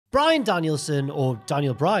Bryan Danielson, or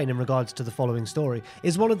Daniel Bryan in regards to the following story,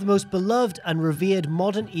 is one of the most beloved and revered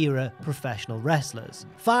modern-era professional wrestlers.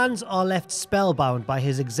 Fans are left spellbound by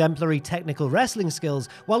his exemplary technical wrestling skills,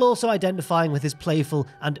 while also identifying with his playful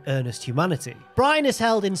and earnest humanity. Bryan is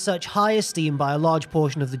held in such high esteem by a large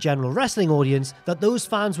portion of the general wrestling audience that those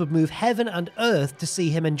fans would move heaven and earth to see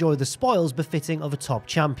him enjoy the spoils befitting of a top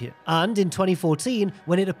champion. And in 2014,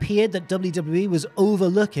 when it appeared that WWE was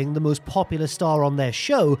overlooking the most popular star on their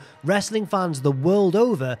show, wrestling fans the world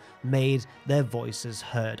over made their voices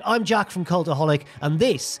heard. I'm Jack from Cultaholic, and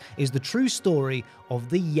this is the true story of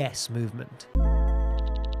the Yes movement.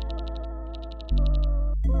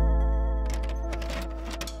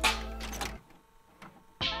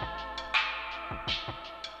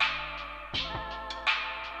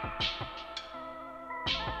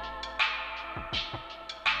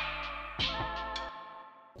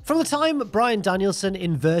 From the time Bryan Danielson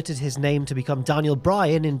inverted his name to become Daniel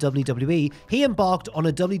Bryan in WWE, he embarked on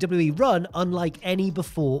a WWE run unlike any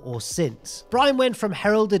before or since. Bryan went from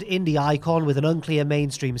heralded indie icon with an unclear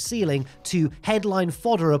mainstream ceiling to headline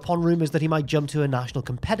fodder upon rumours that he might jump to a national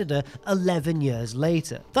competitor 11 years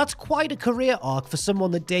later. That's quite a career arc for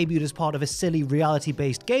someone that debuted as part of a silly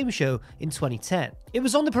reality-based game show in 2010. It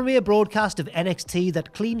was on the premiere broadcast of NXT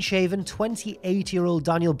that clean-shaven 28-year-old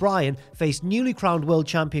Daniel Bryan faced newly crowned world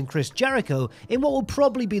champion Chris Jericho in what will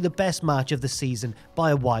probably be the best match of the season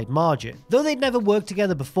by a wide margin. Though they'd never worked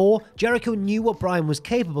together before, Jericho knew what Bryan was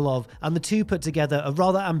capable of, and the two put together a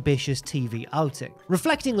rather ambitious TV outing.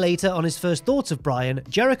 Reflecting later on his first thoughts of Bryan,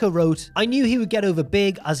 Jericho wrote, "I knew he would get over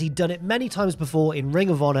big as he'd done it many times before in Ring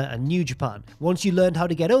of Honor and New Japan. Once you learned how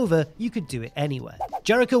to get over, you could do it anywhere."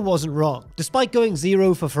 Jericho wasn't wrong. Despite going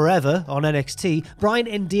 0 for forever on NXT, Bryan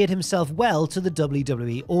endeared himself well to the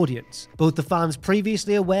WWE audience. Both the fans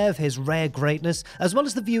previously aware of his rare greatness, as well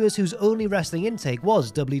as the viewers whose only wrestling intake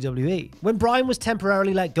was WWE. When Bryan was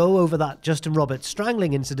temporarily let go over that Justin Roberts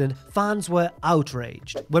strangling incident, fans were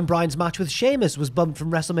outraged. When Bryan's match with Sheamus was bumped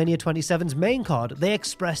from WrestleMania 27's main card, they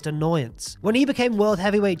expressed annoyance. When he became World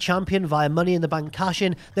Heavyweight Champion via Money in the Bank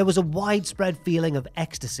cash-in, there was a widespread feeling of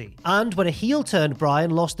ecstasy. And when a heel-turned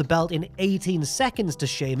Bryan lost the belt in 18 seconds to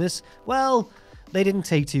Sheamus, well, they didn't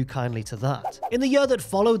take too kindly to that. In the year that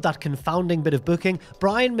followed that confounding bit of booking,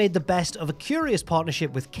 Bryan made the best of a curious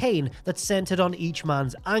partnership with Kane that centered on each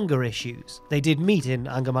man's anger issues. They did meet in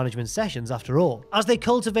anger management sessions after all, as they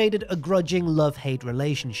cultivated a grudging love-hate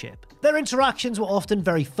relationship. Their interactions were often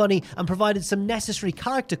very funny and provided some necessary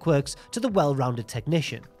character quirks to the well-rounded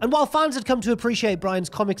technician. And while fans had come to appreciate Bryan's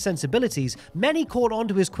comic sensibilities, many caught on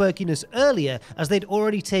to his quirkiness earlier as they'd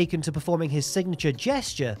already taken to performing his signature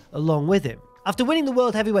gesture along with him. After winning the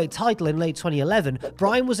World Heavyweight title in late 2011,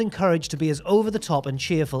 Bryan was encouraged to be as over-the-top and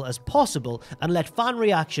cheerful as possible and let fan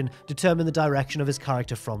reaction determine the direction of his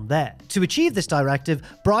character from there. To achieve this directive,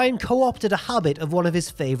 Bryan co-opted a habit of one of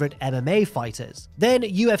his favourite MMA fighters, then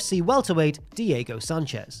UFC welterweight Diego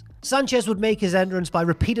Sanchez. Sanchez would make his entrance by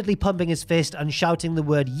repeatedly pumping his fist and shouting the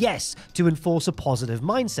word yes to enforce a positive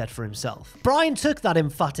mindset for himself. Bryan took that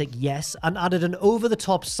emphatic yes and added an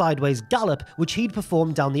over-the-top sideways gallop which he'd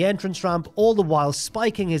perform down the entrance ramp, all the while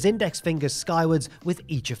spiking his index fingers skywards with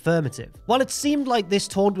each affirmative. While it seemed like this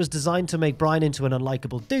taunt was designed to make Bryan into an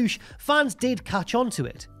unlikable douche, fans did catch on to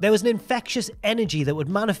it. There was an infectious energy that would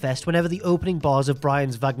manifest whenever the opening bars of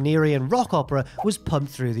Bryan's Wagnerian rock opera was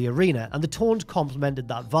pumped through the arena, and the taunt complemented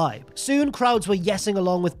that vibe. Soon, crowds were yesing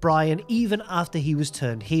along with Bryan even after he was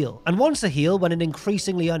turned heel. And once a heel, when an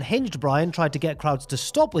increasingly unhinged Bryan tried to get crowds to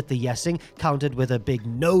stop with the yesing, countered with a big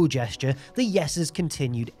no gesture, the yeses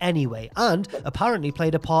continued anyway, and apparently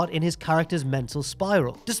played a part in his character's mental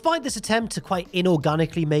spiral. Despite this attempt to quite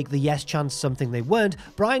inorganically make the yes chants something they weren't,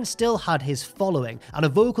 Bryan still had his following, and a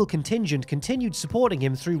vocal contingent continued supporting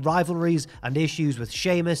him through rivalries and issues with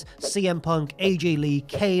Sheamus, CM Punk, AJ Lee,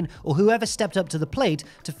 Kane, or whoever stepped up to the plate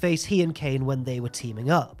to face he and Kane when they were teaming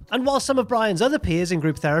up. And while some of Bryan's other peers in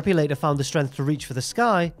group therapy later found the strength to reach for the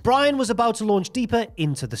sky, Bryan was about to launch deeper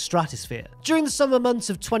into the stratosphere. During the summer months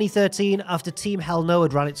of 2013, after Team Hell No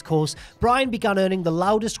had run its course, Bryan began earning the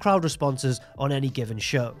loudest crowd responses on any given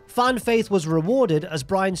show. Fan faith was rewarded as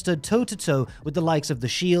Bryan stood toe-to-toe with the likes of The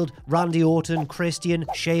Shield, Randy Orton, Christian,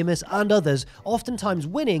 Sheamus, and others, oftentimes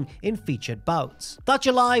winning in featured bouts. That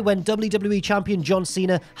July, when WWE Champion John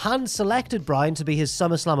Cena hand-selected Bryan to be his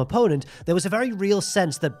SummerSlam SummerSlam opponent, there was a very real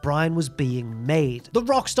sense that Bryan was being made. The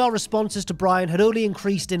rockstar responses to Bryan had only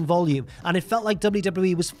increased in volume, and it felt like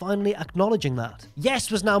WWE was finally acknowledging that.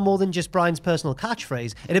 Yes was now more than just Bryan's personal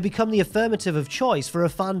catchphrase, it had become the affirmative of choice for a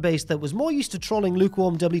fan base that was more used to trolling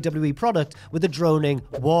lukewarm WWE product with a droning,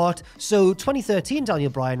 "What?" So 2013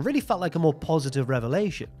 Daniel Bryan really felt like a more positive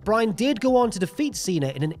revelation. Bryan did go on to defeat Cena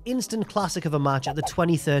in an instant classic of a match at the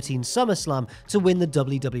 2013 SummerSlam to win the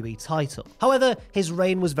WWE title. However, his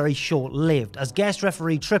reign was very short-lived, as guest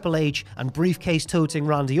referee Triple H and briefcase-toting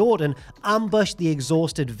Randy Orton ambushed the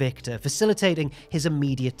exhausted victor, facilitating his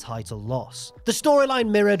immediate title loss. The storyline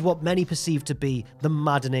mirrored what many perceived to be the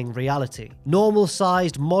maddening reality.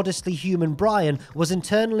 Normal-sized, modestly human Bryan was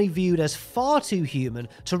internally viewed as far too human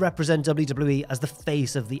to represent WWE as the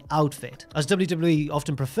face of the outfit, as WWE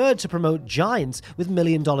often preferred to promote giants with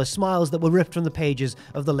million-dollar smiles that were ripped from the pages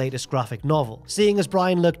of the latest graphic novel. Seeing as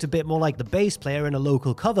Bryan looked a bit more like the bass player in a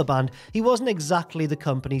local cover band, he wasn't exactly the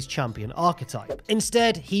company's champion archetype.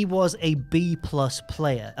 Instead, he was a B-plus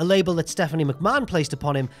player, a label that Stephanie McMahon placed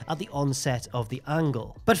upon him at the onset of the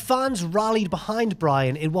angle. But fans rallied behind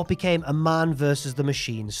Bryan in what became a man versus the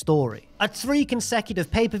machine story. At 3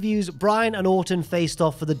 consecutive pay-per-views, Bryan and Orton faced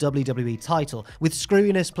off for the WWE title, with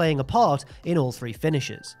screwiness playing a part in all 3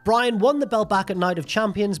 finishes. Bryan won the belt back at Night of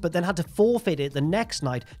Champions, but then had to forfeit it the next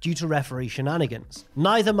night due to referee shenanigans.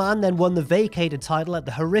 Neither man then won the vacated title at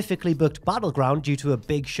the horrifically booked Battleground due to a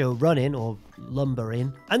Big Show run-in, or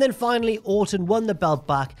lumber-in. And then finally, Orton won the belt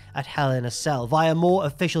back at Hell in a Cell via more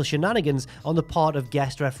official shenanigans on the part of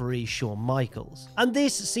guest referee Shawn Michaels. And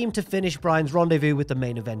this seemed to finish Bryan's rendezvous with the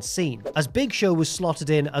main event scene, as Big Show was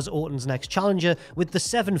slotted in as Orton's next challenger, with the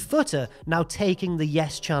 7-footer now taking the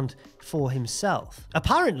yes chant for himself.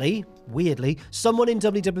 Apparently, weirdly, someone in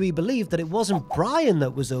WWE believed that it wasn't Bryan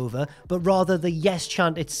that was over, but rather the yes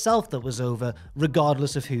chant itself that was over,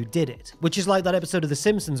 regardless of who did it. Which is like that episode of The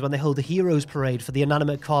Simpsons when they hold the heroes parade for the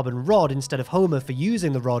inanimate carbon rod instead of Homer for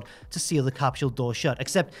using the rod to seal the capsule door shut,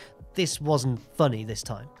 except this wasn't funny this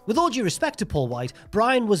time. With all due respect to Paul White,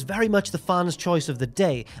 Bryan was very much the fans' choice of the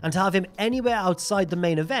day, and to have him anywhere outside the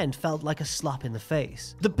main event felt like a slap in the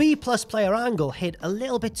face. The B-plus player angle hit a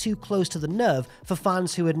little bit too close to the nerve for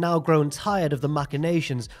fans who had now grown tired of the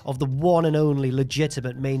machinations of the one and only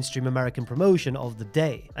legitimate mainstream American promotion of the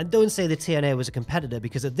day. And don't say that TNA was a competitor,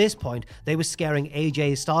 because at this point, they were scaring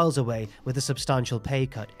AJ Styles away with a substantial pay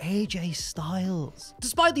cut. AJ Styles.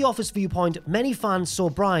 Despite the Office viewpoint, many fans saw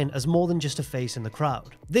Bryan as more than just a face in the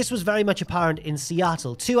crowd. This was very much apparent in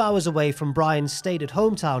Seattle, 2 hours away from Bryan's stated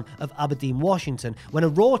hometown of Aberdeen, Washington, when a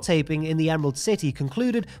Raw taping in the Emerald City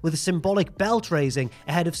concluded with a symbolic belt raising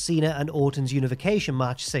ahead of Cena and Orton's unification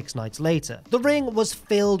match 6 nights later. The ring was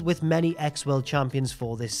filled with many ex-world champions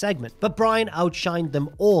for this segment, but Bryan outshined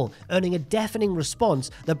them all, earning a deafening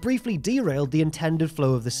response that briefly derailed the intended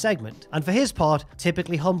flow of the segment. And for his part,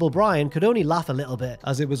 typically humble Bryan could only laugh a little bit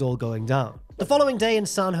as it was all going down. The following day in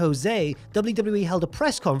San Jose, WWE held a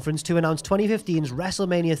press conference to announce 2015's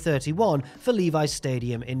WrestleMania 31 for Levi's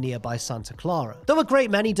Stadium in nearby Santa Clara. Though a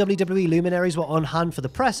great many WWE luminaries were on hand for the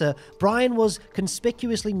presser, Bryan was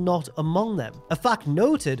conspicuously not among them, a fact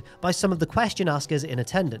noted by some of the question askers in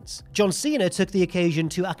attendance. John Cena took the occasion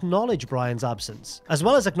to acknowledge Bryan's absence, as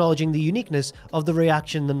well as acknowledging the uniqueness of the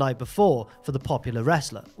reaction the night before for the popular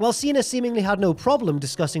wrestler. While Cena seemingly had no problem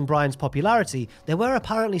discussing Bryan's popularity, there were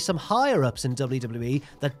apparently some higher-ups in WWE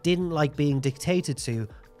that didn't like being dictated to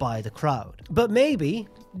by the crowd. But maybe,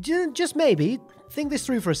 just maybe, think this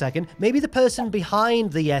through for a second, maybe the person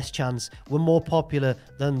behind the yes chants were more popular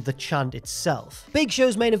than the chant itself. Big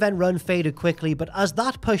Show's main event run faded quickly, but as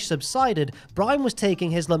that push subsided, Bryan was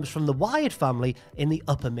taking his lumps from the Wyatt family in the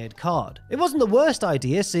upper mid card. It wasn't the worst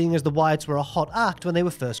idea, seeing as the Wyatts were a hot act when they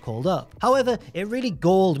were first called up. However, it really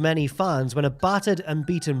galled many fans when a battered and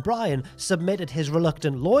beaten Bryan submitted his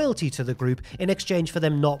reluctant loyalty to the group in exchange for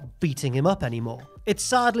them not beating him up anymore. It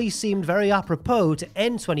sadly seemed very apropos to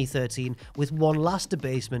end 2013 with one last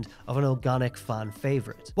debasement of an organic fan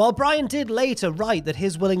favourite. While Bryan did later write that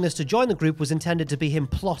his willingness to join the group was intended to be him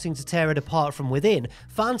plotting to tear it apart from within,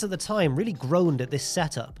 fans at the time really groaned at this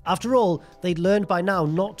setup. After all, they'd learned by now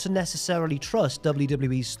not to necessarily trust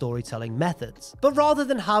WWE's storytelling methods. But rather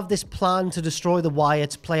than have this plan to destroy the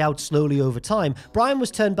Wyatts play out slowly over time, Bryan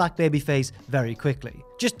was turned back babyface very quickly.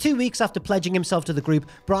 Just 2 weeks after pledging himself to the group,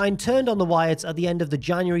 Bryan turned on the Wyatts at the end of the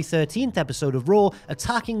January 13th episode of Raw,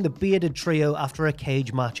 attacking the bearded trio after a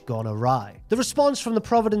cage match gone awry. The response from the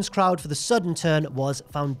Providence crowd for the sudden turn was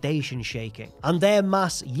foundation shaking, and their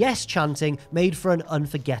mass yes chanting made for an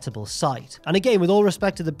unforgettable sight. And again, with all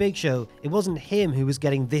respect to the Big Show, it wasn't him who was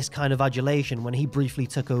getting this kind of adulation when he briefly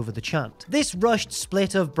took over the chant. This rushed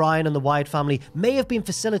split of Bryan and the Wyatt family may have been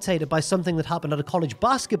facilitated by something that happened at a college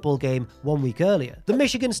basketball game 1 week earlier.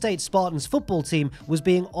 The Michigan State Spartans football team was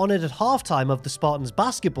being honored at halftime of the Spartans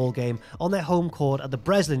basketball game on their home court at the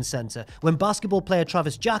Breslin Center when basketball player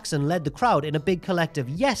Travis Jackson led the crowd in a big collective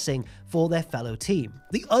yesing for their fellow team.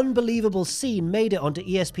 The unbelievable scene made it onto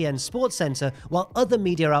ESPN's SportsCenter, while other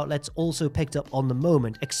media outlets also picked up on the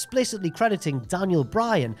moment, explicitly crediting Daniel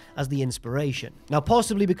Bryan as the inspiration. Now,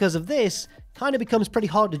 possibly because of this, kind of becomes pretty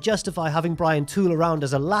hard to justify having Bryan tool around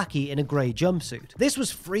as a lackey in a grey jumpsuit. This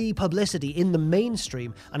was free publicity in the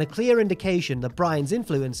mainstream and a clear indication that Bryan's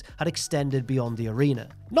influence had extended beyond the arena.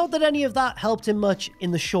 Not that any of that helped him much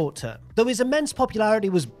in the short term. Though his immense popularity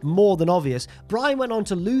was more than obvious, Bryan went on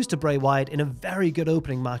to lose to Bray Wyatt in a very good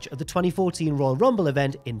opening match at the 2014 Royal Rumble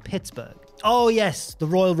event in Pittsburgh. Oh yes, the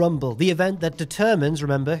Royal Rumble, the event that determines,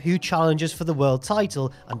 remember, who challenges for the world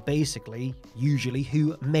title and basically, usually,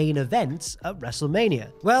 who main events at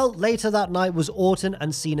WrestleMania. Well, later that night was Orton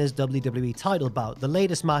and Cena's WWE title bout, the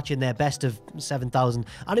latest match in their best of 7,000,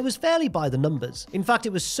 and it was fairly by the numbers. In fact,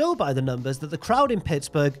 it was so by the numbers that the crowd in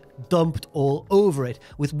Pittsburgh dumped all over it,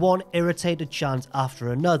 with one irritated chant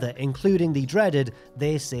after another, including the dreaded,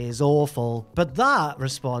 "This is awful." But that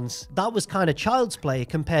response, that was kind of child's play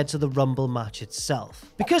compared to the Rumble match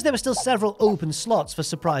itself. Because there were still several open slots for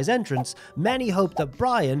surprise entrants, many hoped that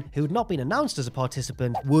Bryan, who had not been announced as a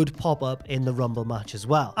participant, would pop up in the Rumble match as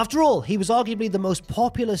well. After all, he was arguably the most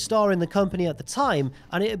popular star in the company at the time,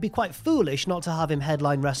 and it would be quite foolish not to have him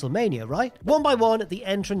headline WrestleMania, right? One by one, the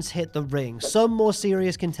entrants hit the ring, some more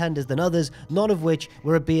serious contenders than others, none of which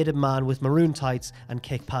were a bearded man with maroon tights and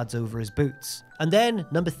kick pads over his boots. And then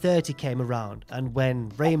number 30 came around, and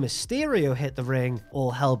when Rey Mysterio hit the ring, all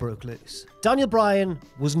hell broke loose. Daniel Bryan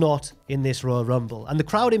was not in this Royal Rumble, and the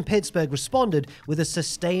crowd in Pittsburgh responded with a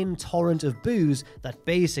sustained torrent of boos that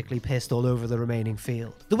basically pissed all over the remaining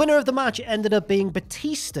field. The winner of the match ended up being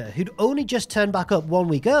Batista, who'd only just turned back up 1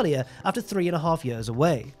 week earlier after 3.5 years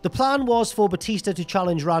away. The plan was for Batista to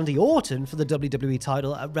challenge Randy Orton for the WWE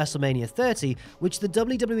title at WrestleMania 30, which the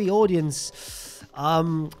WWE audience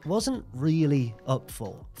wasn't really up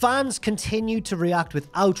for. Fans continued to react with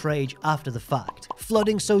outrage after the fact,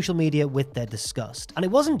 flooding social media with their disgust. And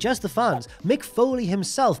it wasn't just the fans. Mick Foley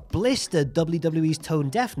himself blistered WWE's tone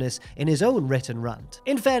deafness in his own written rant.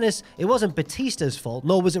 In fairness, it wasn't Batista's fault,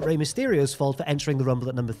 nor was it Rey Mysterio's fault for entering the Rumble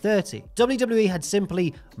at number 30. WWE had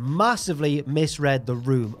simply massively misread the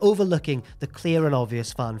room, overlooking the clear and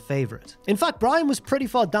obvious fan favorite. In fact, Bryan was pretty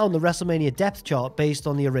far down the WrestleMania depth chart based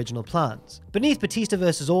on the original plans. Beneath Batista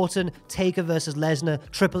versus Orton, Taker versus Lesnar,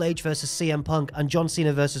 Triple H versus CM Punk, and John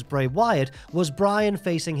Cena versus Bray Wyatt was Bryan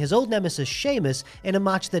facing his old nemesis Sheamus in a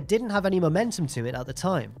match that didn't have any momentum to it at the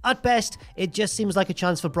time. At best, it just seems like a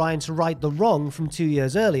chance for Bryan to right the wrong from 2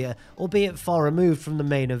 years earlier, albeit far removed from the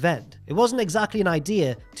main event. It wasn't exactly an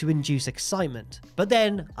idea to induce excitement. But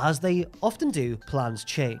then, as they often do, plans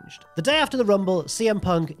changed. The day after the Rumble, CM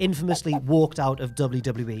Punk infamously walked out of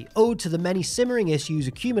WWE, owed to the many simmering issues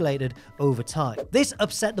accumulated over time. This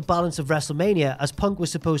upset the balance of WrestleMania, as Punk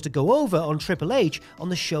was supposed to go over on Triple H on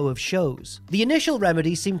the show of shows. The initial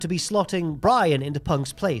remedy seemed to be slotting Bryan into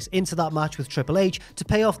Punk's place, into that match with Triple H, to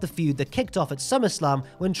pay off the feud that kicked off at SummerSlam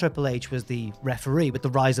when Triple H was the referee, with the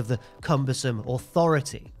rise of the cumbersome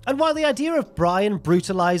authority. And while the idea of Bryan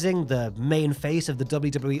brutalizing the main face of the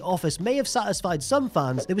WWE office may have satisfied some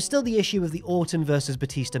fans, there was still the issue of the Orton versus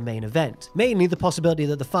Batista main event. Mainly the possibility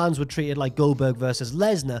that the fans would treat it like Goldberg versus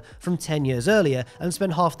Lesnar from 10 years earlier and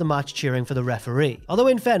spend half the match cheering for the referee. Although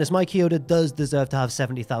in fairness, Mike Chioda does deserve to have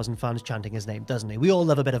 70,000 fans chanting his name, doesn't he? We all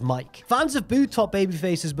love a bit of Mike. Fans have booed top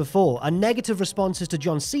babyfaces before, and negative responses to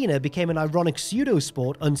John Cena became an ironic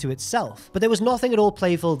pseudo-sport unto itself. But there was nothing at all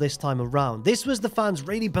playful this time around. This was the fans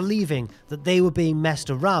really believing that they were being messed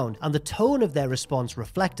around, and the tone of their response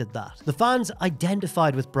reflected that. The fans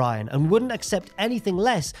identified with Bryan and wouldn't accept anything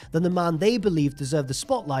less than the man they believed deserved the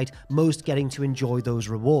spotlight, most getting to enjoy those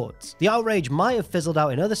rewards. The outrage might have fizzled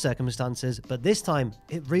out in other circumstances, but this time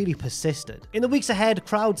it really persisted. In the weeks ahead,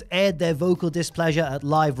 crowds aired their vocal displeasure at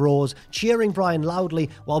live Raws, cheering Bryan loudly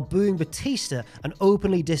while booing Batista and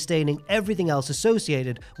openly disdaining everything else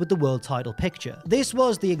associated with the world title picture. This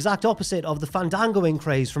was the exact opposite of the fandangoing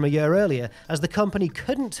craze from a year earlier, as the company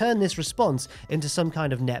couldn't turn this response into some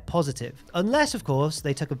kind of net positive. Unless, of course,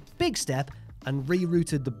 they took a big step and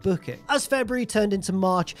rerouted the booking. As February turned into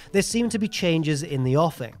March, there seemed to be changes in the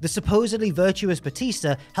offing. The supposedly virtuous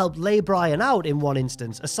Batista helped lay Bryan out in one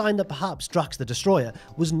instance, a sign that perhaps Drax the Destroyer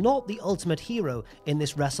was not the ultimate hero in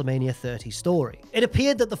this WrestleMania 30 story. It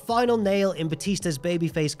appeared that the final nail in Batista's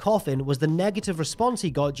babyface coffin was the negative response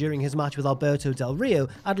he got during his match with Alberto Del Rio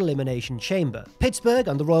at Elimination Chamber. Pittsburgh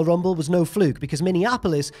and the Royal Rumble was no fluke, because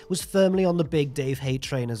Minneapolis was firmly on the big Dave hate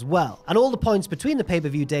train as well, and all the points between the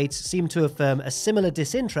pay-per-view dates seemed to affirm a similar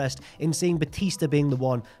disinterest in seeing Batista being the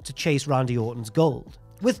one to chase Randy Orton's gold.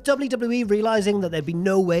 With WWE realizing that there'd be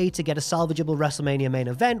no way to get a salvageable WrestleMania main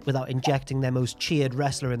event without injecting their most cheered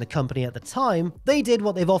wrestler in the company at the time, they did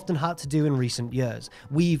what they've often had to do in recent years: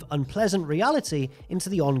 weave unpleasant reality into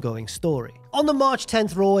the ongoing story. On the March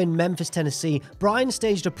 10th Raw in Memphis, Tennessee, Bryan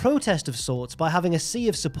staged a protest of sorts by having a sea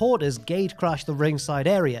of supporters gate crash the ringside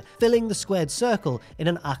area, filling the squared circle in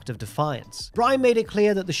an act of defiance. Bryan made it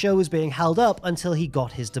clear that the show was being held up until he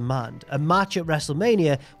got his demand: a match at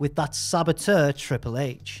WrestleMania with that saboteur Triple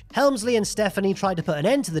H. Helmsley and Stephanie tried to put an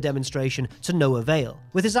end to the demonstration, to no avail.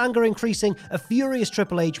 With his anger increasing, a furious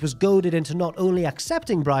Triple H was goaded into not only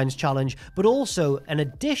accepting Bryan's challenge, but also an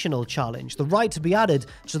additional challenge: the right to be added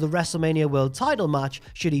to the WrestleMania World title match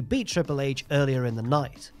should he beat Triple H earlier in the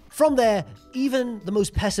night. From there, even the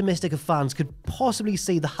most pessimistic of fans could possibly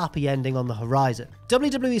see the happy ending on the horizon.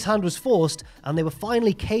 WWE's hand was forced, and they were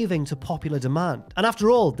finally caving to popular demand. And after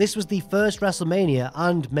all, this was the first WrestleMania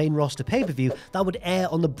and main roster pay-per-view that would air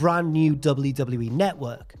on the brand new WWE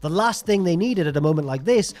network. The last thing they needed at a moment like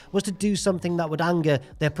this was to do something that would anger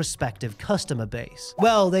their prospective customer base.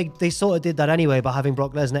 Well, they sort of did that anyway by having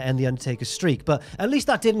Brock Lesnar end The Undertaker's streak, but at least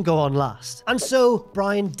that didn't go on last. And so,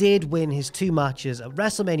 Bryan did win his 2 matches at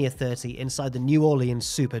WrestleMania 30 inside the New Orleans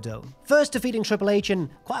Superdome. First defeating Triple H in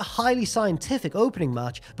quite a highly scientific opening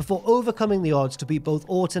match, before overcoming the odds to beat both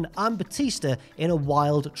Orton and Batista in a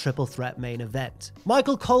wild triple threat main event.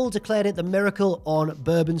 Michael Cole declared it the Miracle on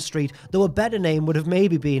Bourbon Street, though a better name would have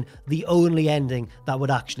maybe been the only ending that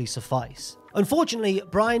would actually suffice. Unfortunately,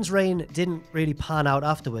 Bryan's reign didn't really pan out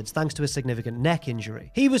afterwards, thanks to a significant neck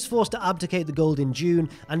injury. He was forced to abdicate the gold in June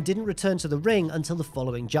and didn't return to the ring until the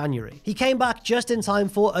following January. He came back just in time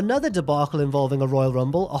for another debacle involving a Royal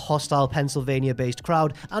Rumble, a hostile Pennsylvania-based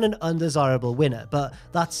crowd, and an undesirable winner, but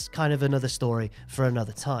that's kind of another story for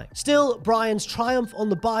another time. Still, Bryan's triumph on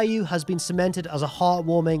the Bayou has been cemented as a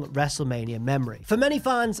heartwarming WrestleMania memory. For many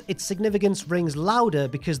fans, its significance rings louder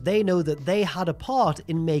because they know that they had a part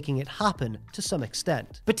in making it happen, to some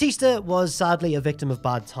extent. Batista was sadly a victim of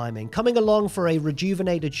bad timing, coming along for a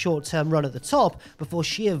rejuvenated short-term run at the top before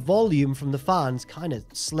sheer volume from the fans kind of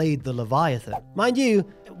slayed the Leviathan. Mind you,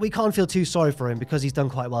 we can't feel too sorry for him because he's done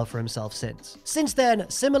quite well for himself since. Since then,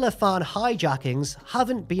 similar fan hijackings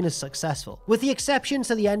haven't been as successful. With the exception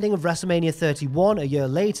to the ending of WrestleMania 31 a year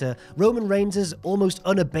later, Roman Reigns' almost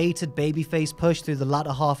unabated babyface push through the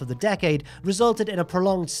latter half of the decade resulted in a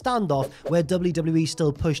prolonged standoff where WWE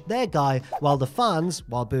still pushed their guy, while the fans,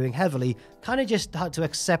 while booing heavily, kind of just had to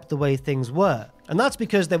accept the way things were. And that's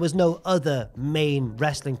because there was no other main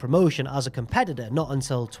wrestling promotion as a competitor, not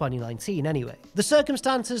until 2019 anyway. The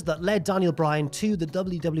circumstances that led Daniel Bryan to the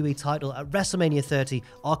WWE title at WrestleMania 30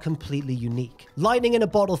 are completely unique. Lightning in a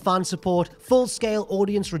bottle fan support, full-scale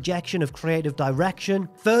audience rejection of creative direction,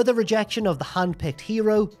 further rejection of the hand-picked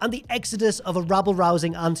hero, and the exodus of a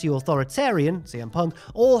rabble-rousing anti-authoritarian, CM Punk,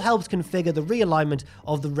 all helped configure the realignment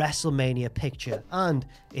of the WrestleMania picture and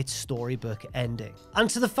its storybook ending. And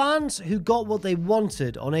to the fans who got what they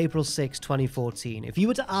wanted on April 6, 2014, if you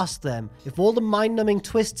were to ask them if all the mind-numbing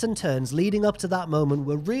twists and turns leading up to that moment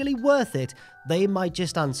were really worth it, they might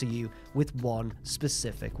just answer you with one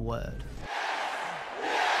specific word.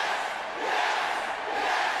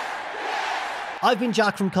 I've been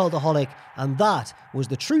Jack from Cultaholic, and that was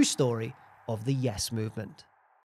the true story of the Yes Movement.